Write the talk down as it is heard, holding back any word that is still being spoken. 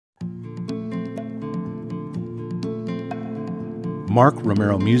Mark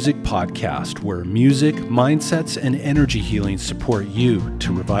Romero Music Podcast, where music, mindsets, and energy healing support you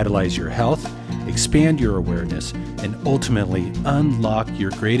to revitalize your health, expand your awareness, and ultimately unlock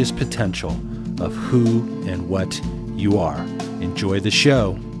your greatest potential of who and what you are. Enjoy the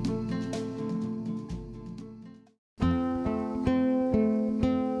show.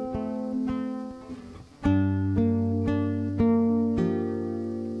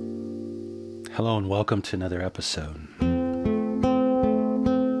 Hello and welcome to another episode.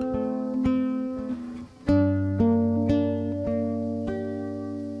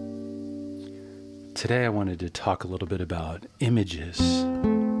 Today I wanted to talk a little bit about images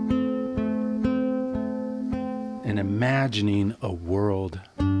and imagining a world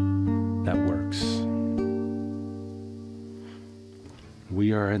that works.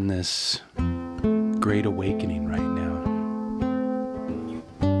 We are in this great awakening right now.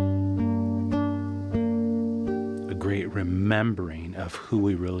 A great remembering of who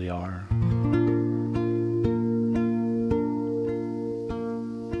we really are.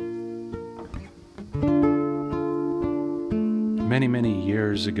 Many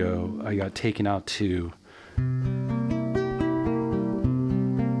years ago, I got taken out to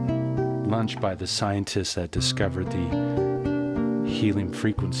lunch by the scientists that discovered the healing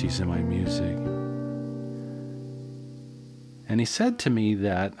frequencies in my music. And he said to me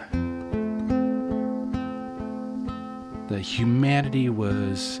that humanity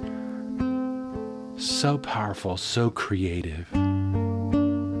was so powerful, so creative.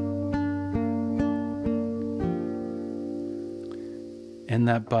 And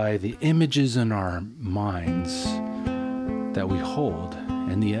that by the images in our minds that we hold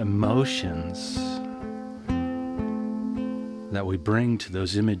and the emotions that we bring to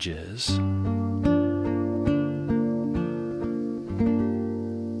those images,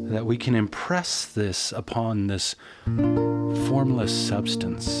 that we can impress this upon this formless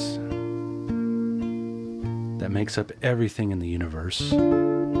substance that makes up everything in the universe,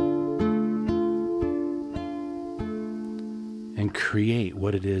 and create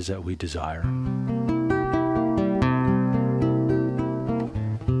what it is that we desire.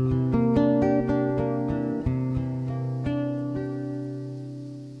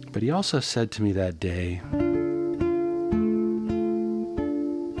 But he also said to me that day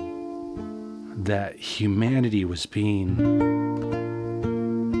that humanity was being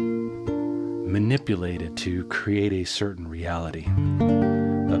manipulated to create a certain reality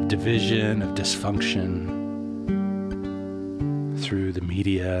of division, of dysfunction, through the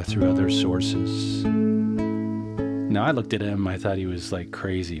media, through other sources. Now, I looked at him, I thought he was like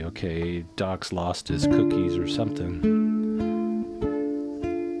crazy. Okay, Doc's lost his cookies or something.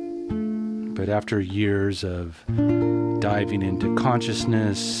 But after years of diving into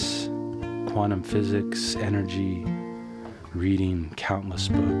consciousness, quantum physics, energy, reading countless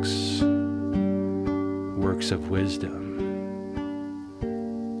books, works of wisdom,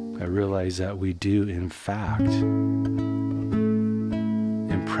 I realized that we do, in fact,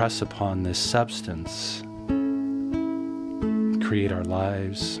 impress upon this substance, create our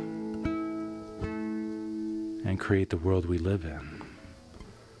lives, and create the world we live in.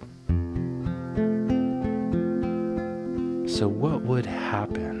 So what would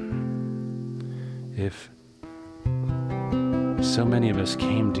happen if so many of us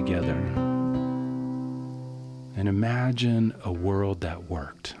came together and imagined a world that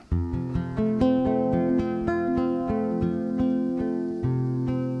worked?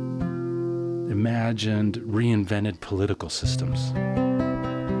 Imagined reinvented political systems.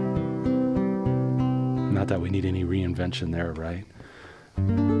 Not that we need any reinvention there, right?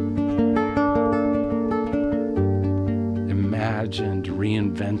 Imagined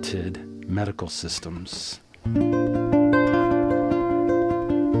reinvented medical systems,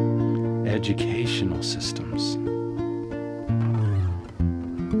 educational systems,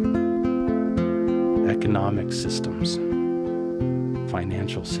 economic systems,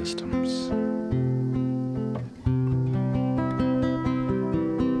 financial systems.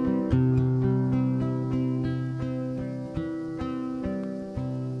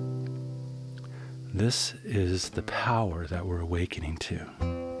 This is the power that we're awakening to.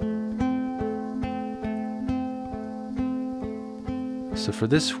 So for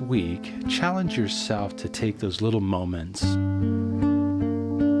this week, challenge yourself to take those little moments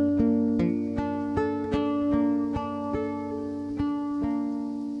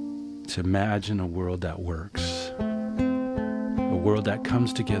to imagine a world that works, a world that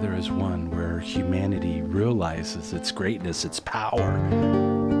comes together as one, where humanity realizes its greatness, its power,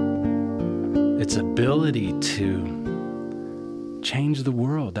 its ability to change the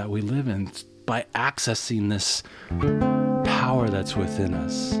world that we live in by accessing this power that's within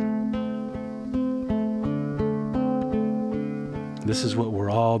us. This is what we're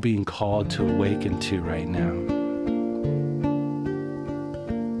all being called to awaken to right now.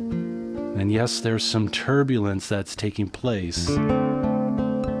 And yes, there's some turbulence that's taking place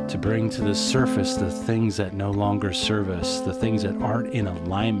to bring to the surface the things that no longer serve us, the things that aren't in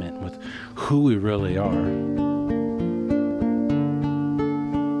alignment with who we really are.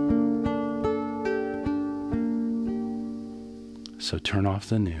 So turn off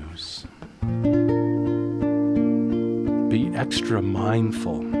the news. Be extra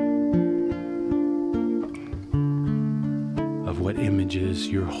mindful of what images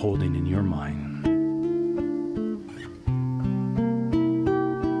you're holding in your mind.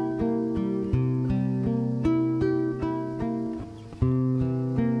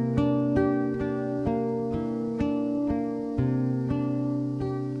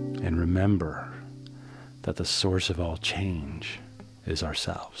 And remember that the source of all change is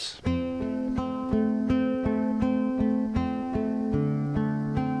ourselves. And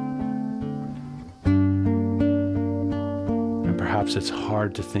perhaps it's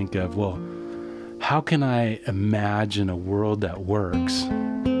hard to think of, well, how can I imagine a world that works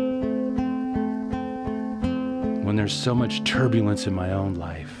when there's so much turbulence in my own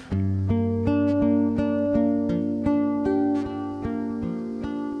life?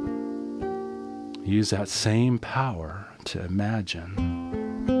 Use that same power to imagine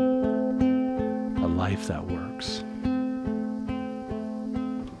a life that works.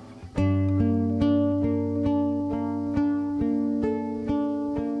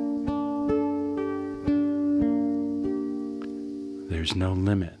 There's no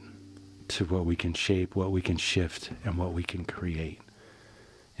limit to what we can shape, what we can shift, and what we can create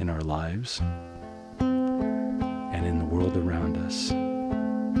in our lives and in the world around us.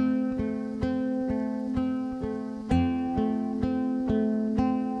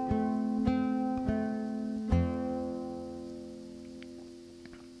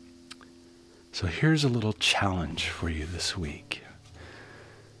 So here's a little challenge for you this week.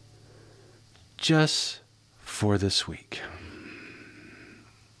 Just for this week.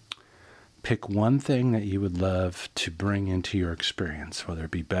 Pick one thing that you would love to bring into your experience, whether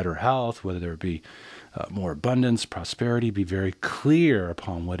it be better health, whether it be more abundance, prosperity. Be very clear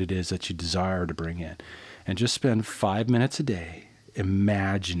upon what it is that you desire to bring in. And just spend 5 minutes a day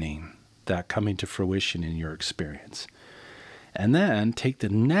imagining that coming to fruition in your experience. And then take the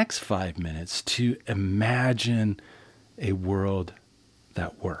next 5 minutes to imagine a world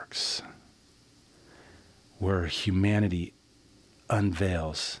that works, where humanity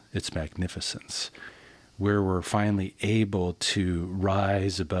unveils its magnificence, where we're finally able to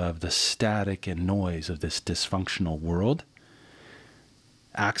rise above the static and noise of this dysfunctional world,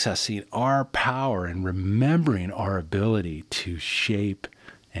 accessing our power and remembering our ability to shape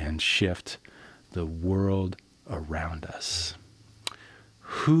and shift the world around us.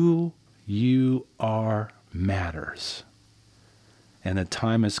 Who you are matters. And the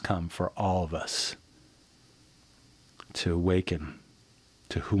time has come for all of us to awaken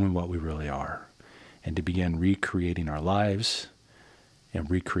to who and what we really are, and to begin recreating our lives and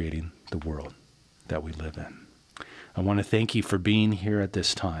recreating the world that we live in. I want to thank you for being here at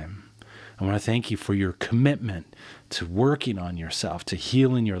this time. I want to thank you for your commitment to working on yourself, to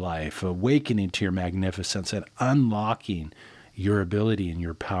healing your life, awakening to your magnificence, and unlocking your ability and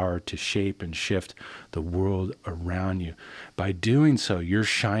your power to shape and shift the world around you. By doing so, you're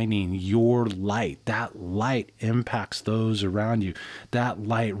shining your light. That light impacts those around you. That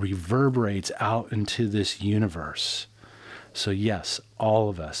light reverberates out into this universe. So yes, all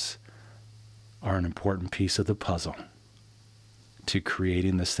of us are an important piece of the puzzle to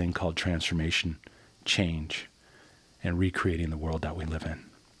creating this thing called transformation, change, and recreating the world that we live in.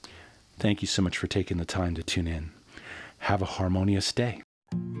 Thank you so much for taking the time to tune in. Have a harmonious day.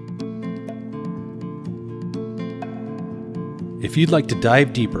 If you'd like to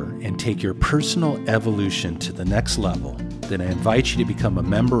dive deeper and take your personal evolution to the next level, then I invite you to become a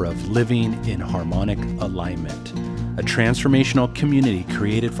member of Living in Harmonic Alignment, a transformational community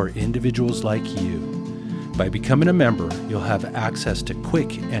created for individuals like you. By becoming a member, you'll have access to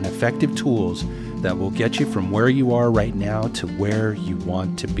quick and effective tools that will get you from where you are right now to where you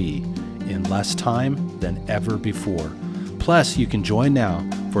want to be in less time than ever before. Plus, you can join now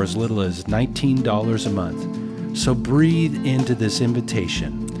for as little as $19 a month. So breathe into this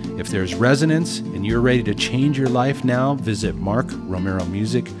invitation. If there's resonance and you're ready to change your life now, visit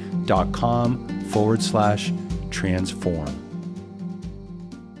markromeromusic.com/transform.